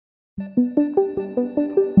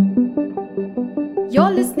You're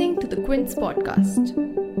listening to the Quince podcast.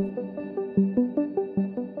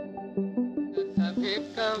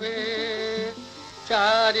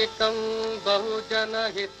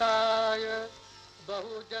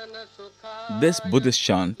 This Buddhist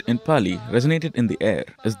chant in Pali resonated in the air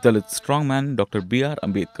as Dalit strongman Dr. B.R.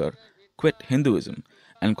 Ambedkar quit Hinduism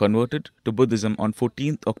and converted to Buddhism on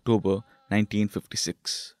 14th October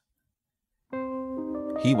 1956.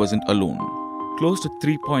 He wasn't alone. Close to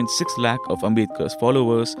 3.6 lakh of Ambedkar's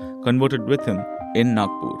followers converted with him in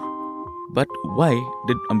Nagpur. But why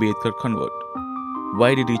did Ambedkar convert?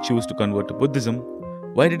 Why did he choose to convert to Buddhism?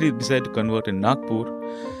 Why did he decide to convert in Nagpur?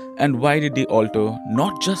 And why did he alter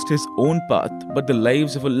not just his own path, but the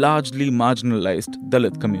lives of a largely marginalized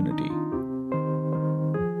Dalit community?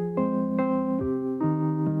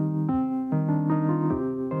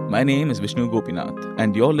 My name is Vishnu Gopinath,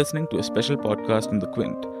 and you're listening to a special podcast from The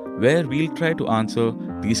Quint, where we'll try to answer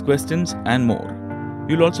these questions and more.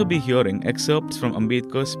 You'll also be hearing excerpts from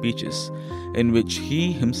Ambedkar's speeches, in which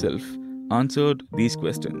he himself answered these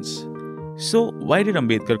questions. So, why did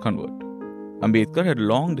Ambedkar convert? Ambedkar had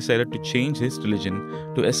long decided to change his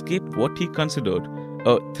religion to escape what he considered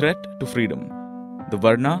a threat to freedom, the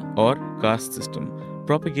Varna or caste system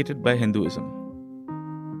propagated by Hinduism.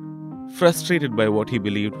 Frustrated by what he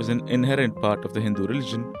believed was an inherent part of the Hindu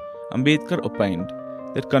religion, Ambedkar opined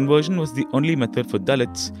that conversion was the only method for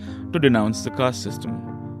Dalits to denounce the caste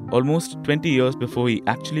system. Almost 20 years before he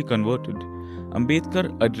actually converted,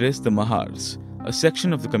 Ambedkar addressed the Mahars, a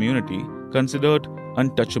section of the community considered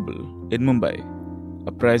untouchable in Mumbai,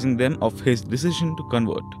 apprising them of his decision to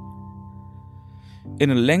convert.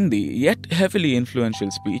 In a lengthy yet heavily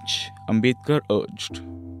influential speech, Ambedkar urged,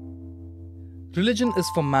 "Religion is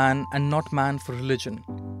for man and not man for religion.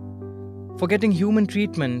 For getting human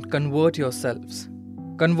treatment, convert yourselves.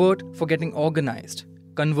 Convert for getting organized.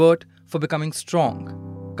 Convert for becoming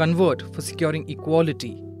strong. Convert for securing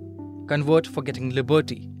equality. Convert for getting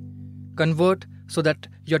liberty. Convert so that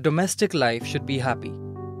your domestic life should be happy.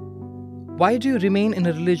 Why do you remain in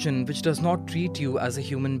a religion which does not treat you as a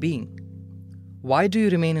human being? Why do you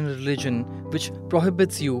remain in a religion which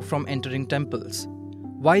prohibits you from entering temples?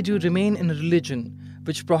 Why do you remain in a religion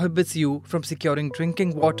which prohibits you from securing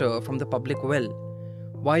drinking water from the public well?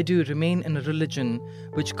 Why do you remain in a religion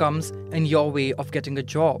which comes in your way of getting a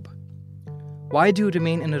job? Why do you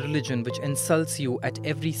remain in a religion which insults you at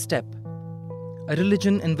every step? A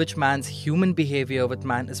religion in which man's human behavior with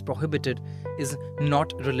man is prohibited is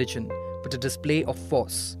not religion, but a display of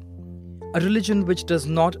force. A religion which does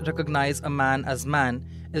not recognize a man as man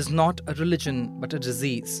is not a religion, but a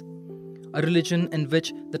disease. A religion in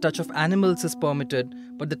which the touch of animals is permitted,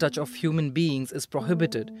 but the touch of human beings is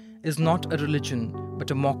prohibited, is not a religion,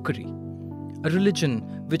 but a mockery. A religion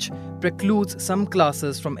which precludes some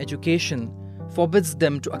classes from education, forbids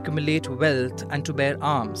them to accumulate wealth and to bear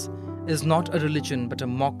arms, is not a religion but a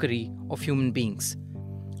mockery of human beings.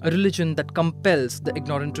 A religion that compels the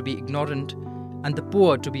ignorant to be ignorant and the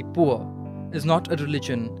poor to be poor is not a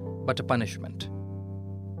religion but a punishment.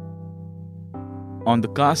 On the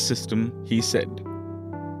caste system, he said,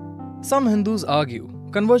 Some Hindus argue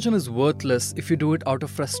conversion is worthless if you do it out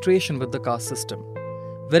of frustration with the caste system.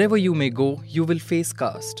 Wherever you may go, you will face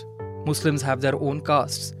caste. Muslims have their own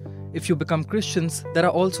castes. If you become Christians, there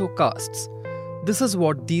are also castes. This is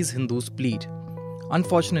what these Hindus plead.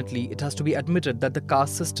 Unfortunately, it has to be admitted that the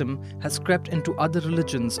caste system has crept into other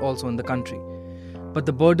religions also in the country. But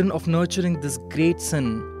the burden of nurturing this great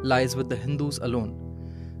sin lies with the Hindus alone.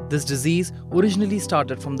 This disease originally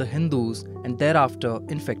started from the Hindus and thereafter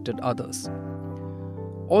infected others.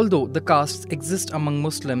 Although the castes exist among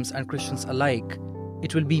Muslims and Christians alike,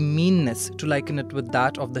 it will be meanness to liken it with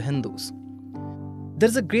that of the Hindus. There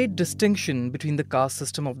is a great distinction between the caste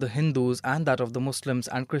system of the Hindus and that of the Muslims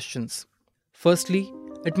and Christians. Firstly,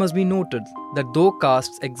 it must be noted that though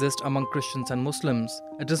castes exist among Christians and Muslims,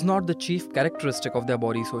 it is not the chief characteristic of their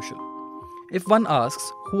body social. If one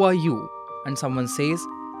asks, "Who are you?" and someone says,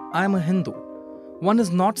 "I am a Hindu," one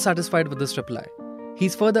is not satisfied with this reply. He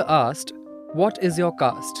is further asked, "What is your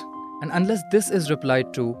caste?" And unless this is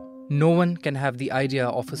replied to, no one can have the idea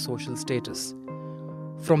of his social status.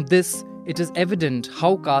 From this, it is evident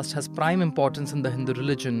how caste has prime importance in the Hindu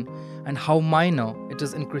religion and how minor it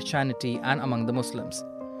is in Christianity and among the Muslims.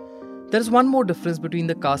 There is one more difference between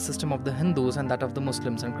the caste system of the Hindus and that of the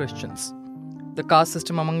Muslims and Christians. The caste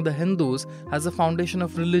system among the Hindus has a foundation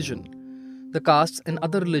of religion. The castes in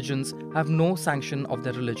other religions have no sanction of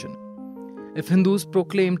their religion. If Hindus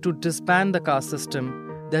proclaim to disband the caste system,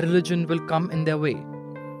 their religion will come in their way.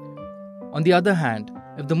 On the other hand,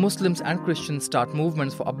 If the Muslims and Christians start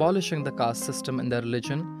movements for abolishing the caste system in their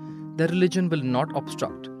religion will not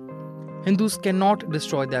obstruct. Hindus cannot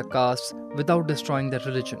destroy their castes without destroying their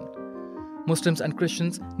religion. Muslims and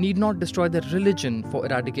Christians need not destroy their religion for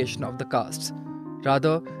eradication of the castes.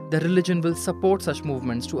 Rather, their religion will support such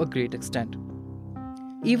movements to a great extent.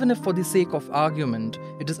 Even if for the sake of argument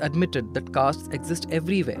it is admitted that castes exist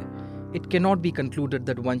everywhere, it cannot be concluded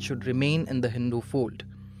that one should remain in the Hindu fold.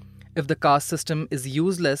 If the caste system is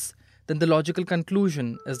useless, then the logical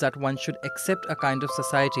conclusion is that one should accept a kind of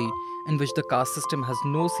society in which the caste system has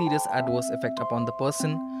no serious adverse effect upon the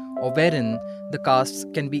person, or wherein the castes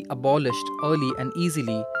can be abolished early and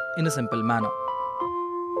easily in a simple manner.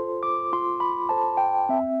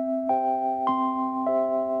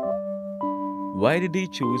 Why did he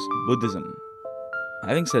choose Buddhism?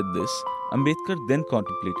 Having said this, Ambedkar then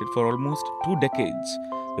contemplated for almost 2 decades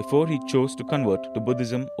before he chose to convert to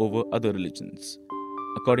Buddhism over other religions.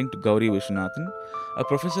 According to Gauri Vishwanathan, a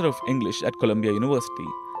professor of English at Columbia University,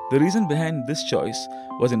 the reason behind this choice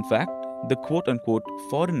was in fact the quote-unquote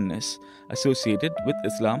foreignness associated with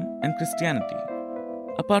Islam and Christianity.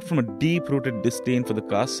 Apart from a deep-rooted disdain for the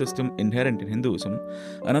caste system inherent in Hinduism,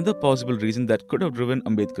 another possible reason that could have driven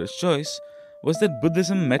Ambedkar's choice was that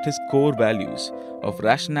Buddhism met his core values of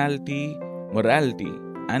rationality, morality,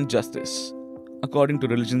 and justice. According to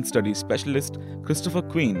religion studies specialist Christopher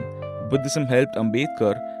Queen, Buddhism helped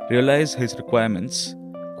Ambedkar realize his requirements,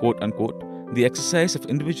 quote-unquote, the exercise of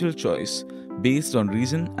individual choice based on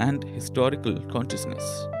reason and historical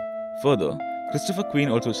consciousness. Further, Christopher Queen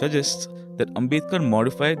also suggests that Ambedkar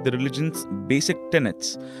modified the religion's basic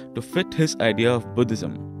tenets to fit his idea of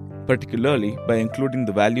Buddhism, particularly by including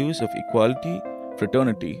the values of equality,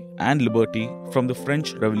 fraternity, and liberty from the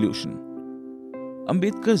French Revolution.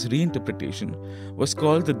 Ambedkar's reinterpretation was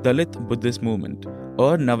called the Dalit Buddhist movement,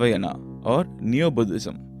 or Navayana, or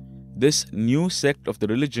Neo-Buddhism. This new sect of the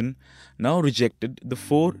religion now rejected the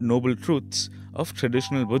 4 noble truths of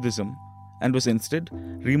traditional Buddhism and was instead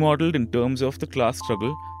remodeled in terms of the class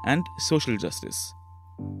struggle and social justice.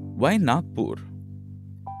 Why Nagpur?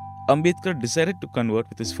 Ambedkar decided to convert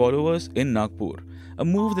with his followers in Nagpur, a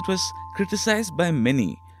move that was criticized by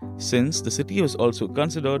many since the city was also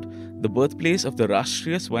considered the birthplace of the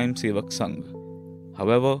Rashtriya Swayamsevak Sangh.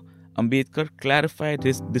 However, Ambedkar clarified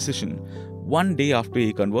his decision one day after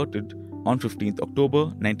he converted on 15th October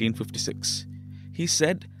 1956. He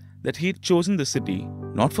said that he had chosen the city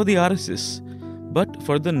not for the RSS, but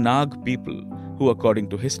for the Nag people, who according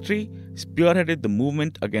to history spearheaded the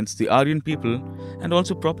movement against the Aryan people and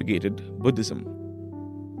also propagated Buddhism.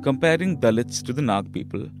 Comparing Dalits to the Nag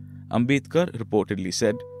people, Ambedkar reportedly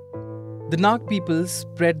said, "The Nag people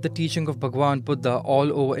spread the teaching of Bhagwan Buddha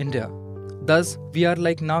all over India. Thus, we are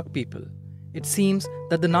like Nag people. It seems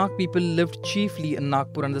that the Nag people lived chiefly in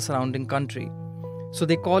Nagpur and the surrounding country. So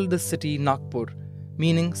they called this city Nagpur,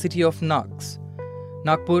 meaning city of Nags.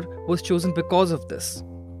 Nagpur was chosen because of this.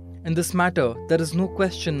 In this matter, there is no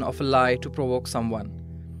question of a lie to provoke someone.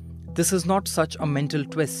 This is not such a mental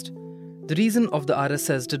twist. The reason of the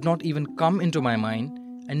RSS did not even come into my mind,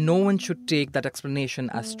 and no one should take that explanation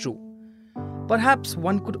as true. Perhaps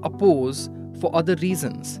one could oppose for other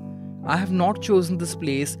reasons. I have not chosen this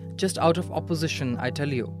place just out of opposition, I tell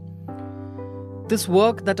you. This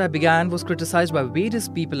work that I began was criticized by various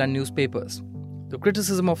people and newspapers. The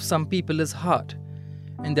criticism of some people is hard.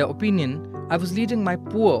 In their opinion, I was leading my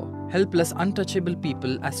poor, helpless, untouchable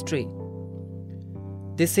people astray.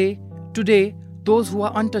 They say, today, those who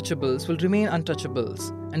are untouchables will remain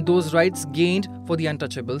untouchables, and those rights gained for the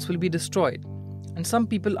untouchables will be destroyed. And some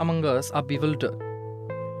people among us are bewildered.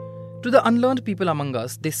 To the unlearned people among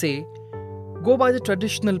us, they say, go by the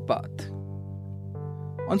traditional path.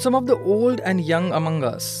 On some of the old and young among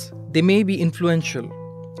us, they may be influential.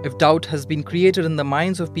 If doubt has been created in the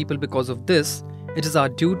minds of people because of this, it is our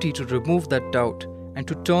duty to remove that doubt, and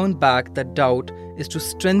to turn back that doubt is to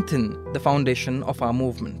strengthen the foundation of our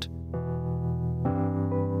movement.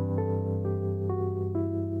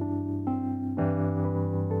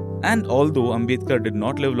 And although Ambedkar did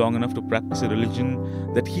not live long enough to practice a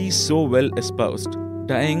religion that he so well espoused,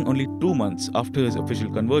 dying only 2 months after his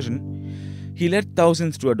official conversion, he led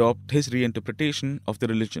thousands to adopt his reinterpretation of the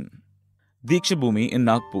religion. Diksha Bhumi in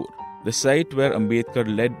Nagpur, the site where Ambedkar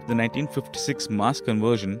led the 1956 mass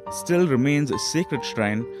conversion, still remains a sacred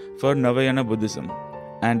shrine for Navayana Buddhism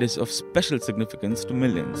and is of special significance to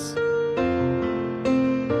millions.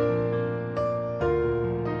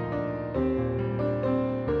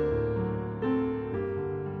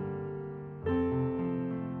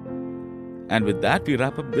 And with that, we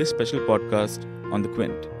wrap up this special podcast on the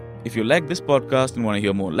Quint. If you like this podcast and want to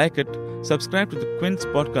hear more like it, subscribe to the Quint's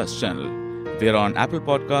podcast channel. They are on Apple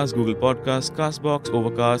Podcasts, Google Podcasts, Castbox,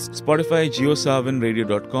 Overcast, Spotify, JioSaavn,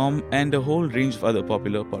 Radio.com, and a whole range of other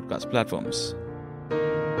popular podcast platforms.